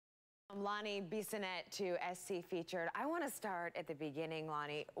Lonnie Bissonnette to SC Featured. I want to start at the beginning,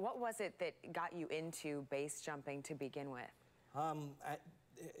 Lonnie. What was it that got you into base jumping to begin with?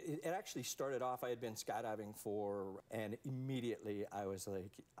 It actually started off, I had been skydiving and immediately I was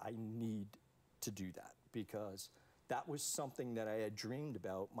like, I need to do that, because that was something that I had dreamed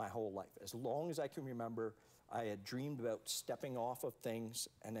about my whole life. As long as I can remember, I had dreamed about stepping off of things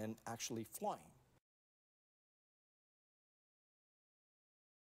and then actually flying.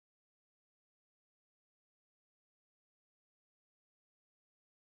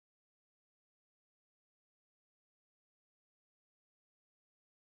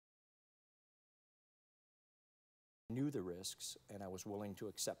 I knew the risks, and I was willing to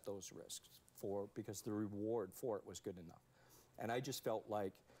accept those risks because the reward for it was good enough. And I just felt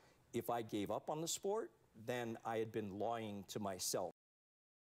like if I gave up on the sport, then I had been lying to myself.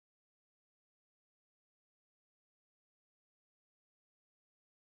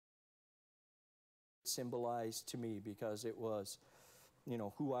 It symbolized to me because it was, you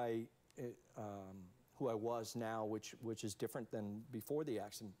know, who I was now, which is different than before the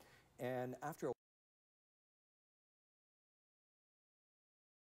accident. And after a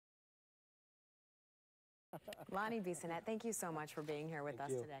Lonnie Bissonnette, thank you so much for being here with us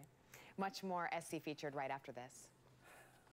today. Much more SC Featured right after this.